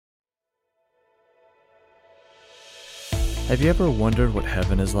Have you ever wondered what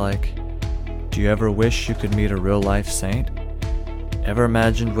heaven is like? Do you ever wish you could meet a real-life saint? Ever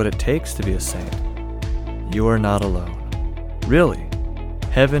imagined what it takes to be a saint? You are not alone. Really,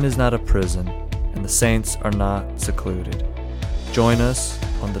 heaven is not a prison, and the saints are not secluded. Join us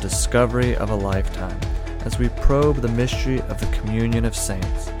on the discovery of a lifetime as we probe the mystery of the communion of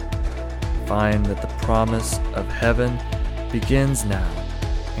saints. Find that the promise of heaven begins now,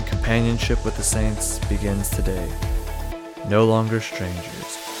 and companionship with the saints begins today. No longer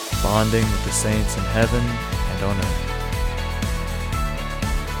strangers, bonding with the saints in heaven and on earth.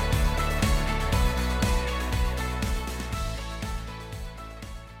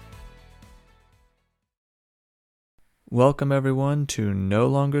 Welcome everyone to No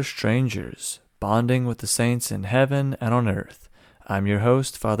Longer Strangers, bonding with the saints in heaven and on earth. I'm your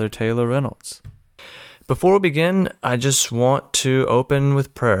host, Father Taylor Reynolds. Before we begin, I just want to open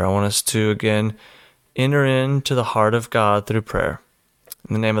with prayer. I want us to again enter into the heart of God through prayer.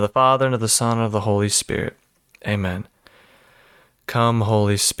 In the name of the Father, and of the Son, and of the Holy Spirit. Amen. Come,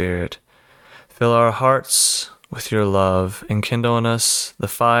 Holy Spirit, fill our hearts with your love, and kindle in us the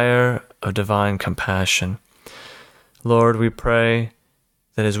fire of divine compassion. Lord, we pray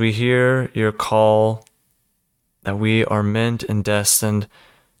that as we hear your call, that we are meant and destined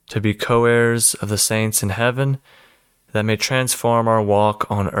to be co-heirs of the saints in heaven, that may transform our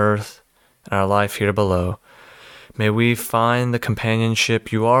walk on earth and our life here below. May we find the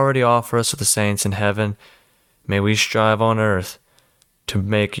companionship you already offer us with the saints in heaven. May we strive on earth to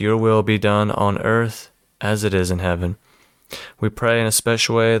make your will be done on earth as it is in heaven. We pray in a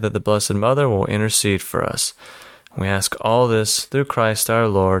special way that the Blessed Mother will intercede for us. We ask all this through Christ our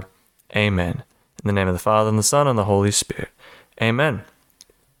Lord. Amen. In the name of the Father, and the Son, and the Holy Spirit. Amen.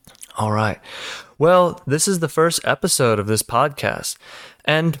 All right. Well, this is the first episode of this podcast.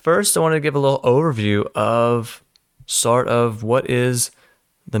 And first, I want to give a little overview of sort of what is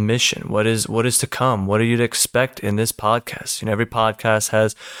the mission, what is to come, what are you to expect in this podcast. You know, every podcast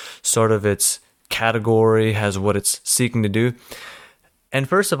has sort of its category, has what it's seeking to do. And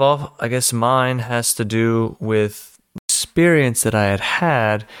first of all, I guess mine has to do with the experience that I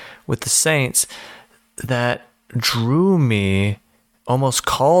had with the saints that drew me, almost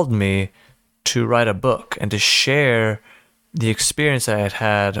called me to write a book and to share the experience I had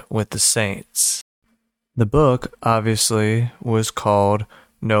had with the saints. The book, obviously, was called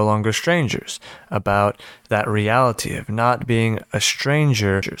No Longer Strangers, about that reality of not being a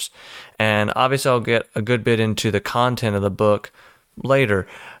stranger. And obviously, I'll get a good bit into the content of the book later.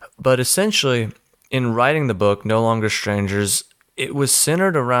 But essentially, in writing the book, No Longer Strangers, it was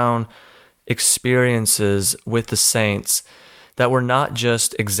centered around experiences with the saints that were not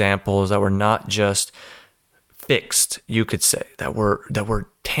just examples, that were not just fixed, you could say, that were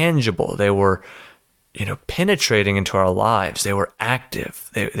tangible. They were, penetrating into our lives. They were active.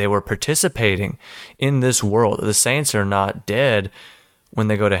 They were participating in this world. The saints are not dead when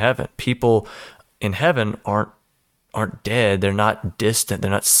they go to heaven. People in heaven aren't dead. They're not distant. They're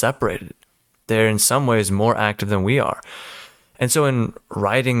not separated. They're in some ways more active than we are. And so in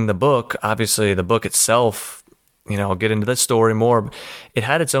writing the book, obviously the book itself, I'll get into that story more, but it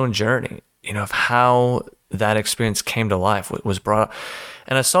had its own journey, of how that experience came to life, what was brought up.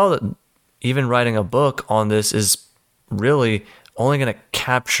 And I saw that even writing a book on this is really only going to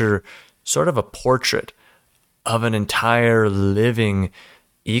capture sort of a portrait of an entire living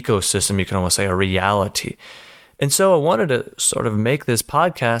ecosystem, you can almost say, a reality. And so I wanted to sort of make this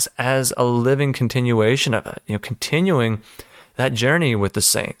podcast as a living continuation of it, continuing that journey with the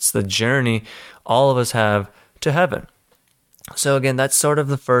saints, the journey all of us have to heaven. So again, that's sort of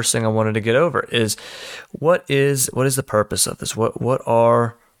the first thing I wanted to get over is what is the purpose of this? What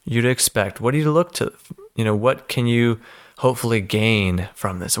are you to expect? What do you look to? What can you hopefully gain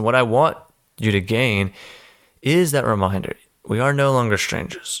from this? And what I want you to gain is that reminder. We are no longer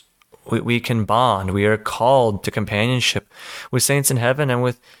strangers. We can bond. We are called to companionship with saints in heaven and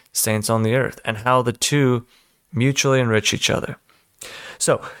with saints on the earth, and how the two mutually enrich each other.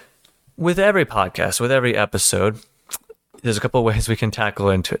 So with every podcast, with every episode, there's a couple of ways we can tackle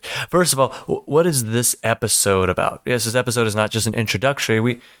into it. First of all, what is this episode about? Yes, this episode is not just an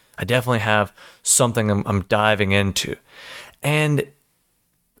introductory. I definitely have something I'm diving into. And,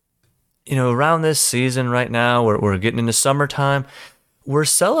 around this season right now, we're getting into summertime, we're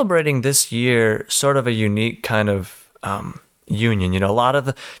celebrating this year sort of a unique kind of union. A lot of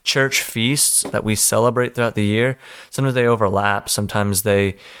the church feasts that we celebrate throughout the year, sometimes they overlap, sometimes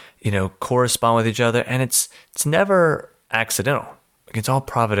they, correspond with each other, and it's never accidental. It's all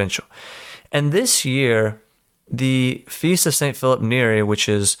providential. And this year, the Feast of St. Philip Neri, which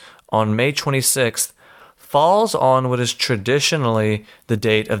is on May 26th, falls on what is traditionally the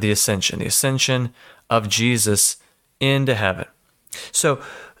date of the ascension of Jesus into heaven. So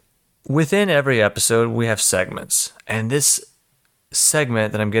within every episode, we have segments. And this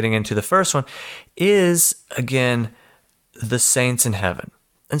segment that I'm getting into, the first one, is, again, the saints in heaven.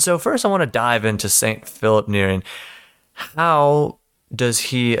 And so first I want to dive into St. Philip Neri and how does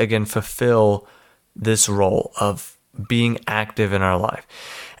he, again, fulfill this role of being active in our life.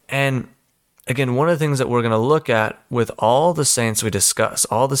 And again, one of the things that we're going to look at with all the saints we discuss,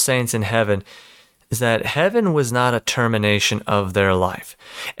 all the saints in heaven, is that heaven was not a termination of their life.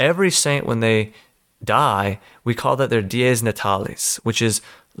 Every saint, when they die, we call that their dies natalis, which is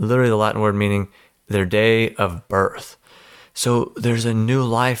literally the Latin word meaning their day of birth. So there's a new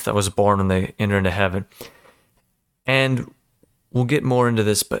life that was born when they enter into heaven. And we'll get more into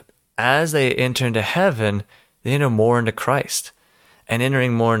this, but as they enter into heaven, they enter more into Christ. And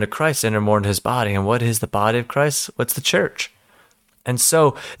entering more into Christ, enter more into his body. And what is the body of Christ? What's the church? And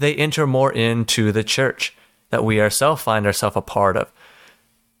so they enter more into the church that we ourselves find ourselves a part of.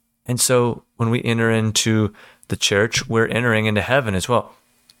 And so when we enter into the church, we're entering into heaven as well.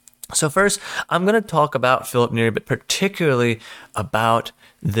 So first, I'm going to talk about Philip Neri, but particularly about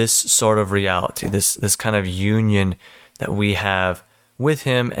this sort of reality, this kind of union that we have with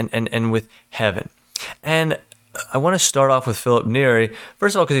him and with heaven. And I want to start off with Philip Neri,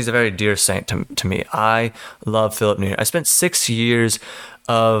 first of all, because he's a very dear saint to me. I love Philip Neri. I spent 6 years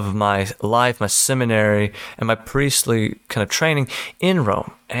of my life, my seminary, and my priestly kind of training in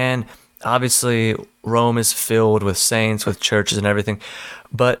Rome. And obviously, Rome is filled with saints, with churches and everything.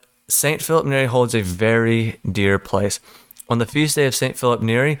 But St. Philip Neri holds a very dear place. On the feast day of St. Philip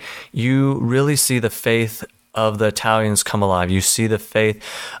Neri, you really see the faith of the Italians come alive. You see the faith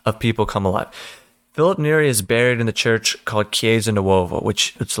of people come alive. Philip Neri is buried in the church called Chiesa Nuova,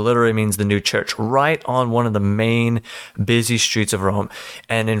 which literally means the new church, right on one of the main busy streets of Rome.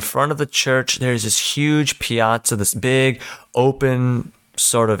 And in front of the church, there's this huge piazza, this big open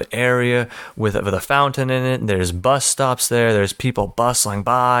sort of area with a fountain in it. There's bus stops there. There's people bustling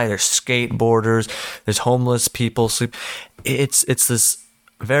by. There's skateboarders. There's homeless people sleep. It's this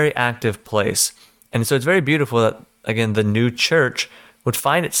very active place. And so it's very beautiful that, again, the new church would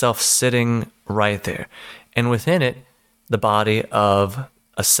find itself sitting right there. And within it, the body of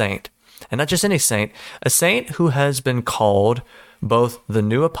a saint. And not just any saint, a saint who has been called both the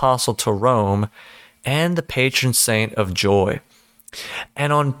new apostle to Rome and the patron saint of joy.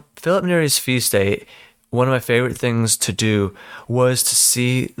 And on Philip Neri's feast day, one of my favorite things to do was to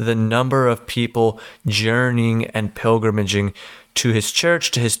see the number of people journeying and pilgrimaging to his church,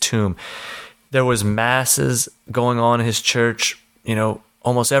 to his tomb. There was masses going on in his church,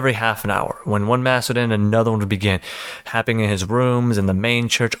 almost every half an hour. When one mass would end, another one would begin, happening in his rooms, in the main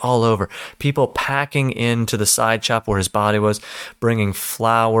church, all over. People packing into the side chapel where his body was, bringing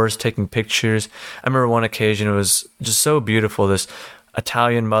flowers, taking pictures. I remember one occasion, it was just so beautiful, this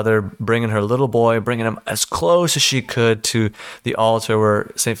Italian mother bringing her little boy, bringing him as close as she could to the altar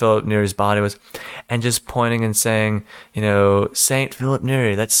where St. Philip Neri's body was, and just pointing and saying, St. Philip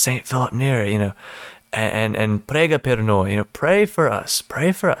Neri, that's St. Philip Neri, and prega per noi, pray for us.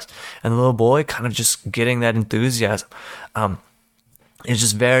 And the little boy kind of just getting that enthusiasm. It's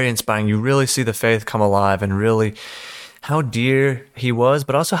just very inspiring. You really see the faith come alive and really how dear he was,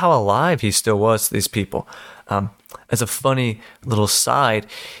 but also how alive he still was to these people. As a funny little side,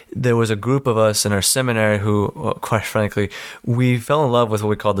 there was a group of us in our seminary who, quite frankly, we fell in love with what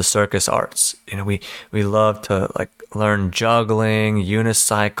we called the circus arts. We loved to learn juggling,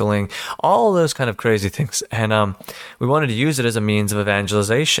 unicycling, all those kind of crazy things. And we wanted to use it as a means of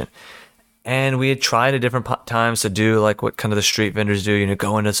evangelization. And we had tried at different times to do what kind of the street vendors do,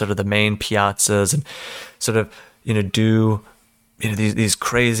 go into sort of the main piazzas and sort of, do, these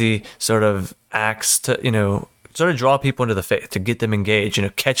crazy sort of acts to, sort of draw people into the faith, to get them engaged,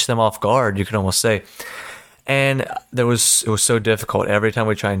 catch them off guard, you could almost say. And it was so difficult. Every time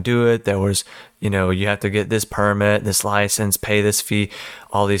we try and do it, there was, you have to get this permit, this license, pay this fee,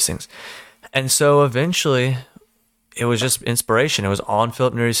 all these things. And so eventually it was just inspiration. It was on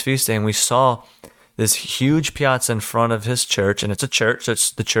Philip Neri's feast day, and we saw this huge piazza in front of his church, and it's a church, so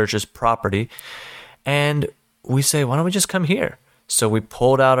it's the church's property. And we say, why don't we just come here? So we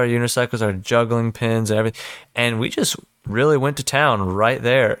pulled out our unicycles, our juggling pins and everything, and we just really went to town right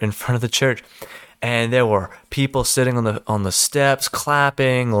there in front of the church. And there were people sitting on the steps,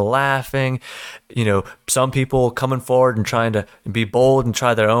 clapping, laughing, some people coming forward and trying to be bold and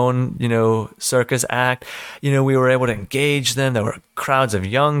try their own, circus act. We were able to engage them. There were crowds of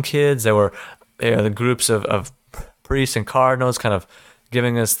young kids. There were the groups of priests and cardinals kind of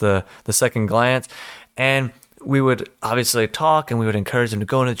giving us the second glance. And we would obviously talk, and we would encourage him to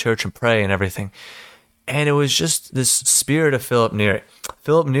go into church and pray and everything. And it was just this spirit of Philip Neri.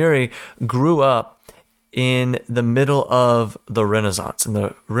 Philip Neri grew up in the middle of the Renaissance. And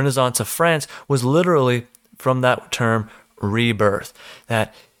the Renaissance of France was literally, from that term, rebirth.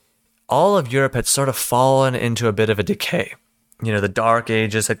 That all of Europe had sort of fallen into a bit of a decay. The Dark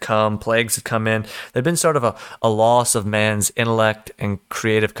Ages had come, plagues had come in. There'd been sort of a loss of man's intellect and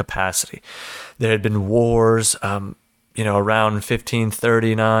creative capacity. There had been wars, around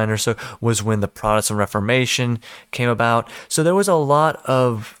 1539 or so was when the Protestant Reformation came about. So there was a lot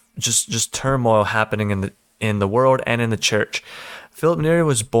of just turmoil happening in the world and in the church. Philip Neri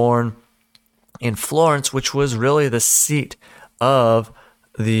was born in Florence, which was really the seat of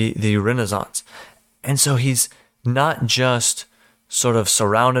the Renaissance. And so he's not just sort of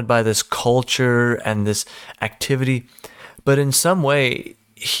surrounded by this culture and this activity, but in some way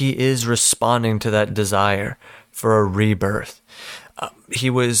he is responding to that desire for a rebirth. He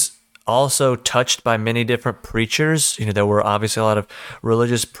was also touched by many different preachers. There were obviously a lot of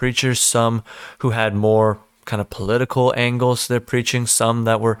religious preachers, some who had more kind of political angles to their preaching, some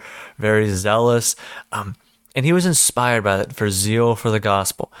that were very zealous. And he was inspired by that, for zeal for the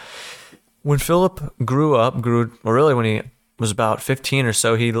gospel. When Philip when he was about 15 or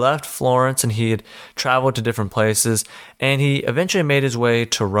so, he left Florence and he had traveled to different places, and he eventually made his way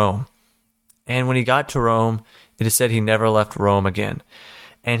to Rome. And when he got to Rome, it is said he never left Rome again.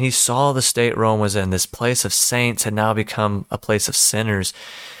 And he saw the state Rome was in. This place of saints had now become a place of sinners.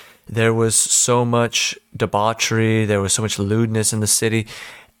 There was so much debauchery, there was so much lewdness in the city,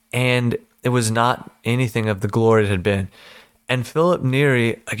 and it was not anything of the glory it had been. And Philip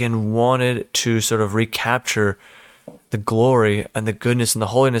Neri, again, wanted to sort of recapture the glory and the goodness and the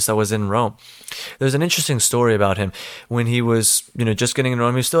holiness that was in Rome. There's an interesting story about him. When he was, just getting in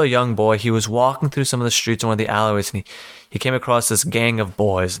Rome, he was still a young boy. He was walking through some of the streets in one of the alleyways, and he came across this gang of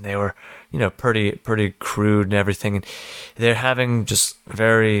boys, and they were, pretty crude and everything. And they're having just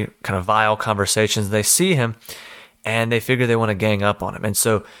very kind of vile conversations. They see him, and they figure they want to gang up on him. And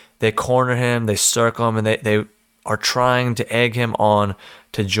so they corner him, they circle him, and they are trying to egg him on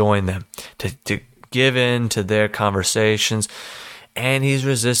to join them, to give in to their conversations. And he's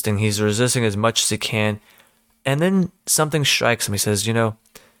resisting as much as he can. And then something strikes him. He says,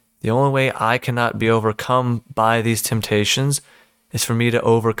 the only way I cannot be overcome by these temptations is for me to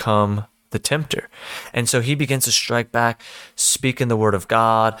overcome the tempter. And so he begins to strike back, speaking the word of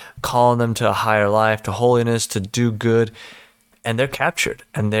God, calling them to a higher life, to holiness, to do good. And they're captured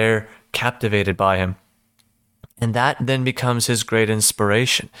and they're captivated by him. And that then becomes his great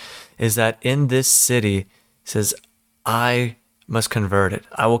inspiration, is that in this city, he says, I must convert it.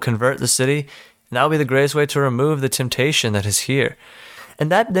 I will convert the city, and that will be the greatest way to remove the temptation that is here.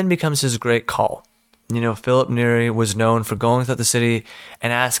 And that then becomes his great call. Philip Neri was known for going throughout the city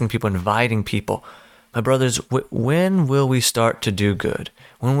and asking people, inviting people, my brothers, when will we start to do good?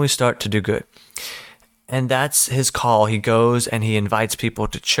 When will we start to do good? And that's his call. He goes and he invites people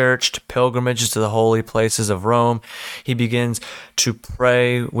to church, to pilgrimages to the holy places of Rome. He begins to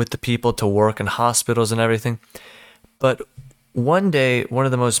pray with the people, to work in hospitals and everything. But one day, one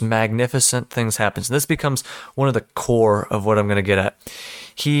of the most magnificent things happens. And this becomes one of the core of what I'm going to get at.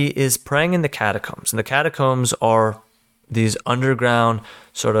 He is praying in the catacombs. And the catacombs are these underground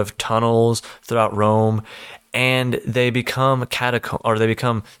sort of tunnels throughout Rome. And they become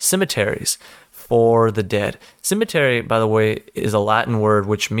cemeteries for the dead. Cemetery, by the way, is a Latin word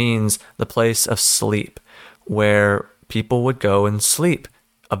which means the place of sleep, where people would go and sleep,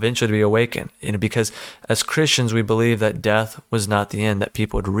 eventually to be awakened. Because as Christians, we believe that death was not the end, that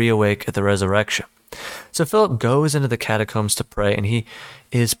people would reawake at the resurrection. So Philip goes into the catacombs to pray, and he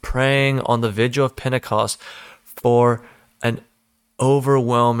is praying on the vigil of Pentecost for an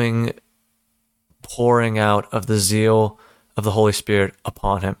overwhelming pouring out of the zeal of the Holy Spirit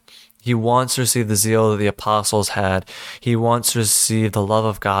upon him. He wants to receive the zeal that the apostles had. He wants to receive the love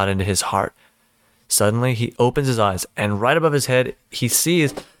of God into his heart. Suddenly, he opens his eyes, and right above his head, he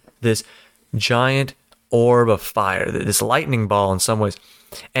sees this giant orb of fire, this lightning ball in some ways,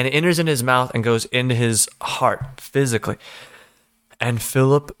 and it enters into his mouth and goes into his heart physically. And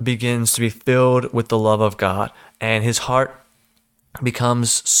Philip begins to be filled with the love of God, and his heart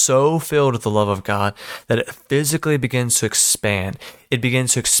becomes so filled with the love of God that it physically begins to expand. It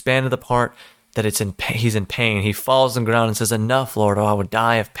begins to expand to the part that he's in pain. He falls on the ground and says, enough, Lord, or I would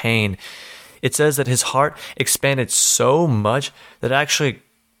die of pain. It says that his heart expanded so much that it actually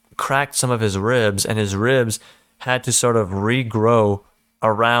cracked some of his ribs, and his ribs had to sort of regrow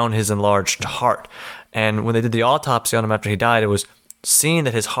around his enlarged heart. And when they did the autopsy on him after he died, it was seen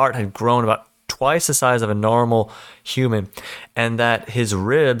that his heart had grown about twice the size of a normal human, and that his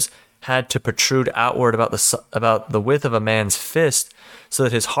ribs had to protrude outward about the width of a man's fist, so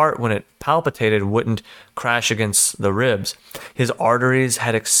that his heart, when it palpitated, wouldn't crash against the ribs. His arteries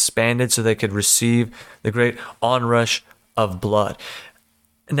had expanded so they could receive the great onrush of blood.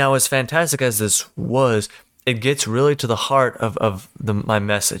 Now, as fantastic as this was, it gets really to the heart of my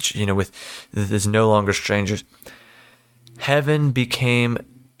message, with this no longer strangers. Heaven became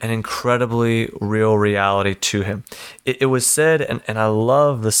an incredibly real reality to him. It was said, and I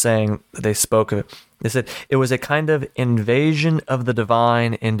love the saying that they spoke of it. They said it was a kind of invasion of the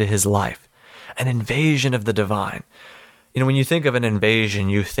divine into his life. An invasion of the divine. When you think of an invasion,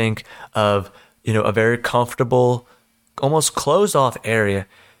 you think of, a very comfortable, almost closed off area.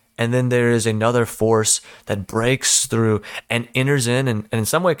 And then there is another force that breaks through and enters and in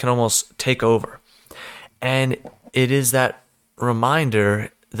some way can almost take over. And it is that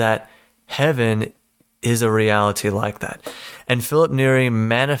reminder that heaven is a reality like that. And Philip Neri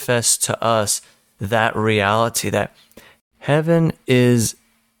manifests to us that reality, that heaven is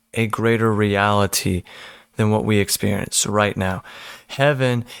a greater reality than what we experience right now.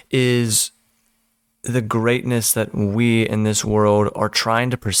 Heaven is the greatness that we in this world are trying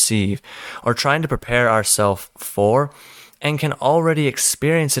to perceive, are trying to prepare ourselves for, and can already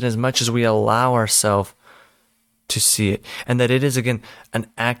experience it as much as we allow ourselves to see it. And that it is, again, an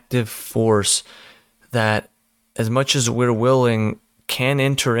active force that, as much as we're willing, can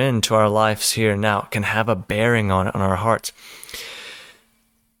enter into our lives here and now, can have a bearing on it, on our hearts.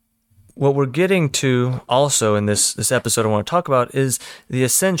 What we're getting to also in this episode I want to talk about is the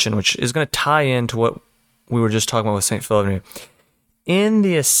Ascension, which is going to tie into what we were just talking about with St. Philip Neri. In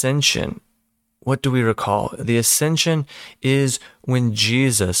the Ascension, what do we recall? The Ascension is when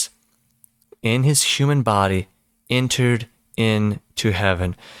Jesus, in his human body, entered into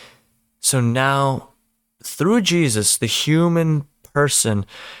heaven. So now, through Jesus, the human person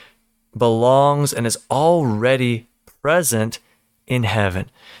belongs and is already present in heaven.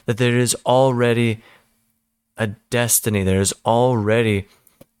 That there is already a destiny, there is already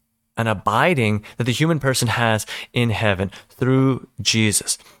an abiding that the human person has in heaven through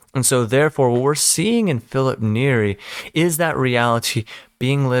Jesus. And so therefore, what we're seeing in Philip Neri is that reality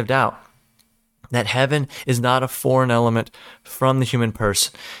being lived out. That heaven is not a foreign element from the human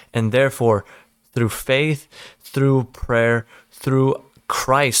person. And therefore, through faith, through prayer, through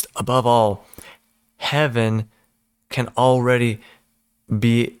Christ above all, heaven can already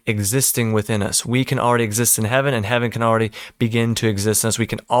be existing within us. We can already exist in heaven, and heaven can already begin to exist in us. We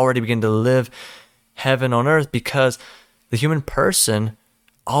can already begin to live heaven on earth because the human person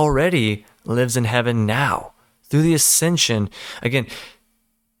already lives in heaven now. Through the Ascension, again,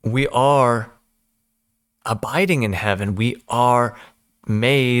 we are abiding in heaven. We are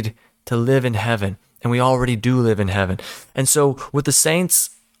made to live in heaven, and we already do live in heaven. And so what the saints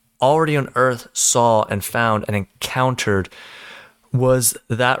already on earth saw and found and encountered was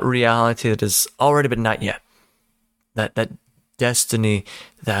that reality that is already but not yet. That destiny,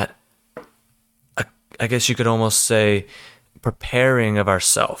 that I guess you could almost say preparing of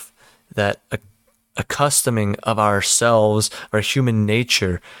ourselves, that accustoming of ourselves, our human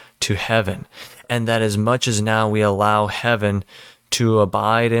nature to heaven. And that as much as now we allow heaven to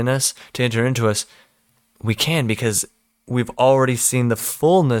abide in us, to enter into us, we can, because we've already seen the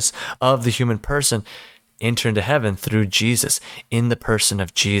fullness of the human person enter into heaven through Jesus, in the person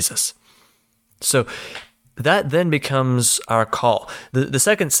of Jesus. So that then becomes our call. The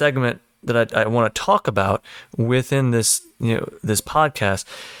second segment that I want to talk about within this, this podcast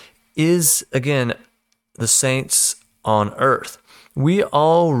is, again, the saints on earth. We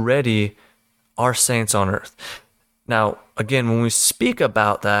already are saints on earth. Now, again, when we speak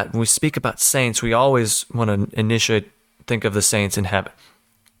about that, when we speak about saints, we always want to initially think of the saints in heaven.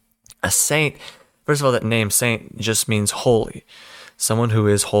 A saint, first of all, that name saint just means holy, someone who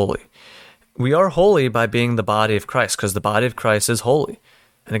is holy. We are holy by being the body of Christ, because the body of Christ is holy.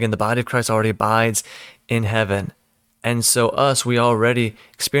 And again, the body of Christ already abides in heaven. And so we already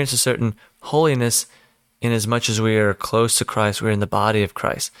experience a certain holiness in as much as we are close to Christ, we're in the body of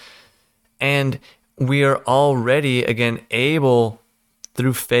Christ. And we are already, again, able,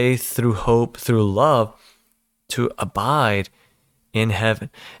 through faith, through hope, through love, to abide in heaven.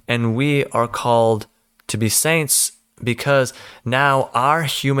 And we are called to be saints because now our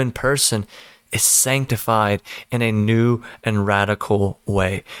human person is sanctified in a new and radical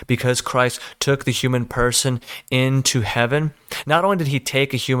way. Because Christ took the human person into heaven, not only did he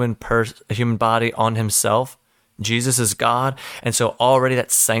take a human body on himself, Jesus is God, and so already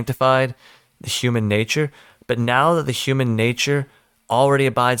that sanctified the human nature, but now that the human nature already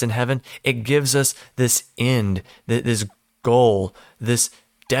abides in heaven, it gives us this end, this goal, this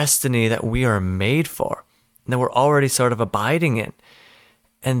destiny that we are made for, and that we're already sort of abiding in.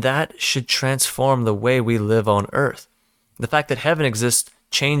 And that should transform the way we live on earth. The fact that heaven exists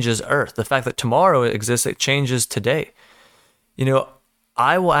changes earth. The fact that tomorrow exists, it changes today.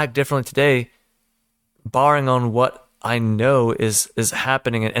 I will act differently today, barring on what I know is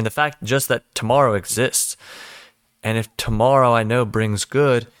happening, and the fact just that tomorrow exists. And if tomorrow I know brings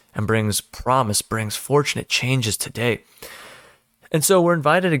good and brings promise, brings fortune, it changes today. And so we're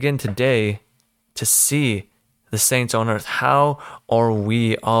invited again today to see the saints on earth. How are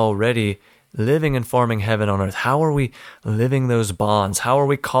we already living and forming heaven on earth? How are we living those bonds? How are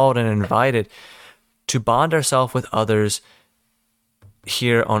we called and invited to bond ourselves with others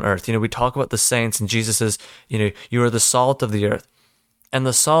here on earth? We talk about the saints, and Jesus says, you are the salt of the earth. And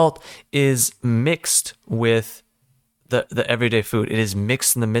the salt is mixed with the everyday food. It is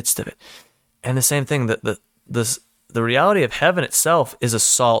mixed in the midst of it. And the same thing, that the reality of heaven itself is a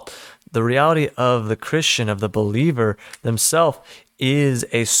salt. The reality of the Christian, of the believer themselves, is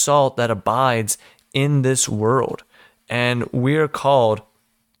a salt that abides in this world. And we are called,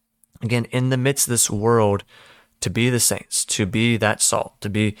 again, in the midst of this world, to be the saints, to be that salt, to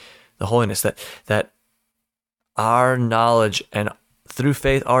be the holiness, that our knowledge and through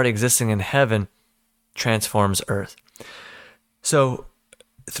faith already existing in heaven transforms earth. So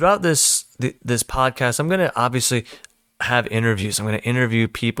throughout this podcast, I'm going to obviously have interviews. I'm going to interview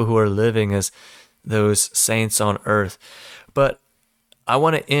people who are living as those saints on earth. But I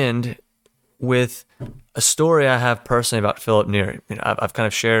want to end with a story I have personally about Philip Neri. I've kind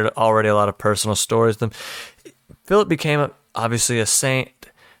of shared already a lot of personal stories with them. Philip became obviously a saint,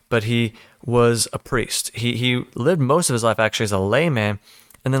 but he was a priest. He lived most of his life actually as a layman,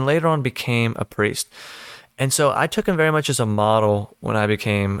 and then later on became a priest. And so I took him very much as a model when I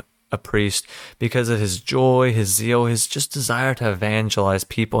became a priest, because of his joy, his zeal, his just desire to evangelize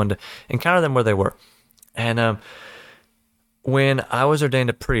people and to encounter them where they were. And when I was ordained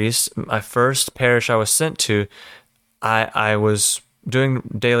a priest, my first parish I was sent to, I was doing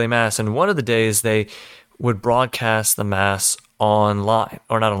daily mass, and one of the days they would broadcast the mass online,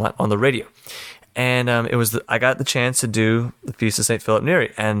 or not online, on the radio. And I got the chance to do the Feast of St. Philip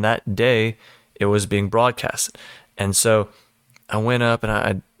Neri, and that day it was being broadcasted. And so I went up, and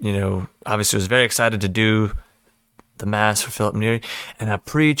I obviously was very excited to do the mass for Philip Neri, and I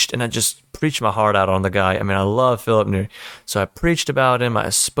preached, and I just preached my heart out on the guy. I mean, I love Philip Neri. So I preached about him, I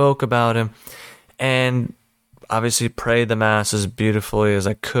spoke about him, and obviously prayed the mass as beautifully as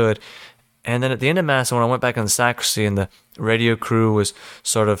I could. And then at the end of mass, when I went back in the sacristy and the radio crew was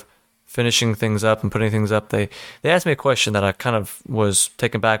sort of finishing things up and putting things up, they asked me a question that I kind of was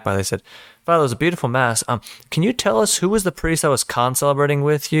taken back by. They said, "Father, it was a beautiful mass. Can you tell us who was the priest that was concelebrating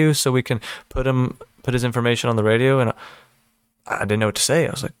with you so we can put his information on the radio?" And I didn't know what to say.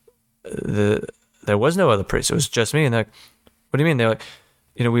 I was like, there was no other priest. It was just me. And they're like, "What do you mean?" They're like,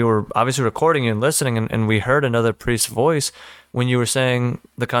 we were obviously recording you and listening, and we heard another priest's voice when you were saying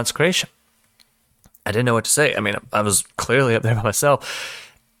the consecration. I didn't know what to say. I mean, I was clearly up there by myself.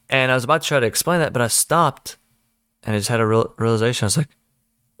 And I was about to try to explain that, but I stopped, and I just had a realization. I was like,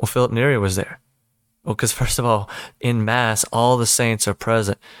 well, Philip Neri was there. Well, because first of all, in Mass, all the saints are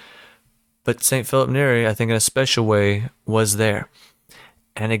present. But St. Philip Neri, I think in a special way, was there.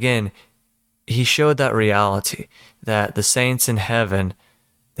 And again, he showed that reality, that the saints in heaven,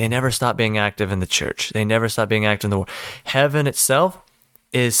 they never stop being active in the church. They never stop being active in the world. Heaven itself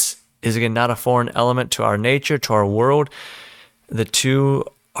is again not a foreign element to our nature, to our world. The two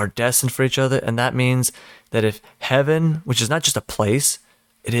are destined for each other, and that means that if heaven, which is not just a place,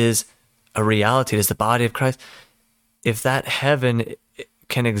 it is a reality, it is the body of Christ, if that heaven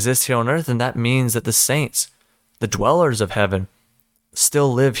can exist here on earth, then that means that the saints, the dwellers of heaven,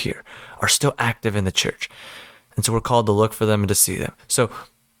 still live here, are still active in the church. And so we're called to look for them and to see them. So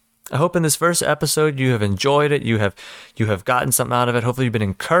I hope in this first episode you have enjoyed it, you have gotten something out of it. Hopefully you've been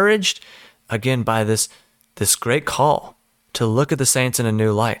encouraged, again, by this great call to look at the saints in a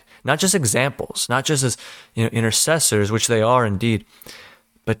new light. Not just examples, not just as intercessors, which they are indeed,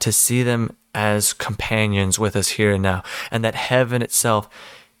 but to see them as companions with us here and now. And that heaven itself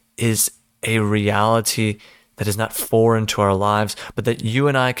is a reality that is not foreign to our lives, but that you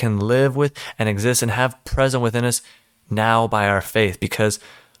and I can live with and exist and have present within us now by our faith, because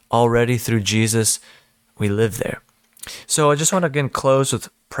already through Jesus, we live there. So I just want to again close with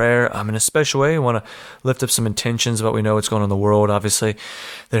prayer. In a special way, I want to lift up some intentions about we know what's going on in the world. Obviously,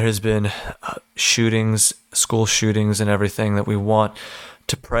 there has been shootings, school shootings and everything that we want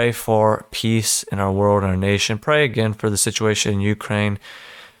to pray for peace in our world and our nation. Pray again for the situation in Ukraine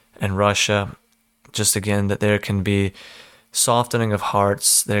and Russia. Just again, that there can be softening of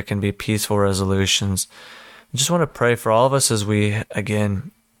hearts, there can be peaceful resolutions. I just want to pray for all of us as we,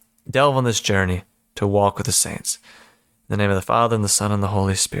 again, delve on this journey to walk with the saints. In the name of the Father, and the Son, and the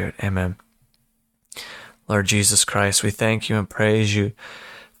Holy Spirit. Amen. Lord Jesus Christ, we thank you and praise you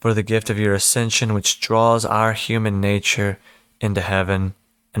for the gift of your ascension, which draws our human nature into heaven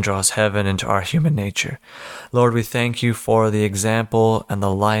and draws heaven into our human nature. Lord, we thank you for the example and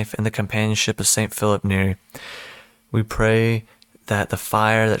the life and the companionship of St. Philip Neri. We pray that the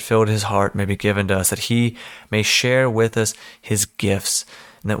fire that filled his heart may be given to us, that he may share with us his gifts,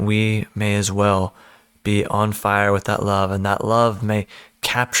 and that we may as well be on fire with that love, and that love may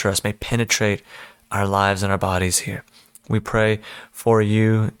capture us, may penetrate our lives and our bodies here. We pray for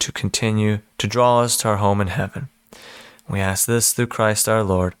you to continue to draw us to our home in heaven. We ask this through Christ our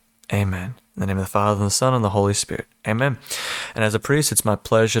Lord. Amen. In the name of the Father, and the Son, and the Holy Spirit. Amen. And as a priest, it's my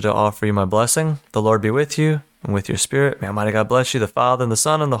pleasure to offer you my blessing. The Lord be with you and with your spirit. May Almighty God bless you, the Father, and the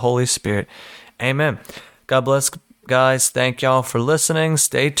Son, and the Holy Spirit. Amen. God bless, guys. Thank y'all for listening.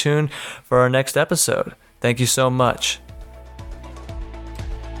 Stay tuned for our next episode. Thank you so much.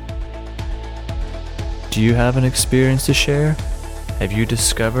 Do you have an experience to share? Have you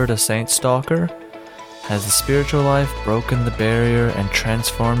discovered a saint stalker? Has the spiritual life broken the barrier and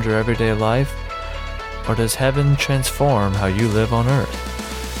transformed your everyday life? Or does heaven transform how you live on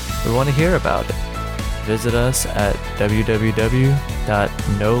earth? We want to hear about it. Visit us at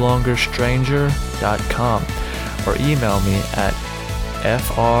www.nolongerstranger.com or email me at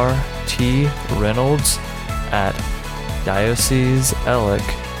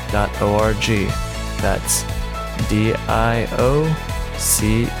frtreynolds@dioceseelic.org. That's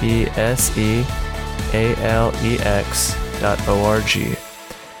diocesealix.org.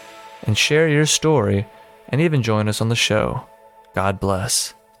 And share your story and even join us on the show. God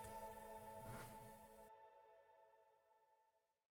bless.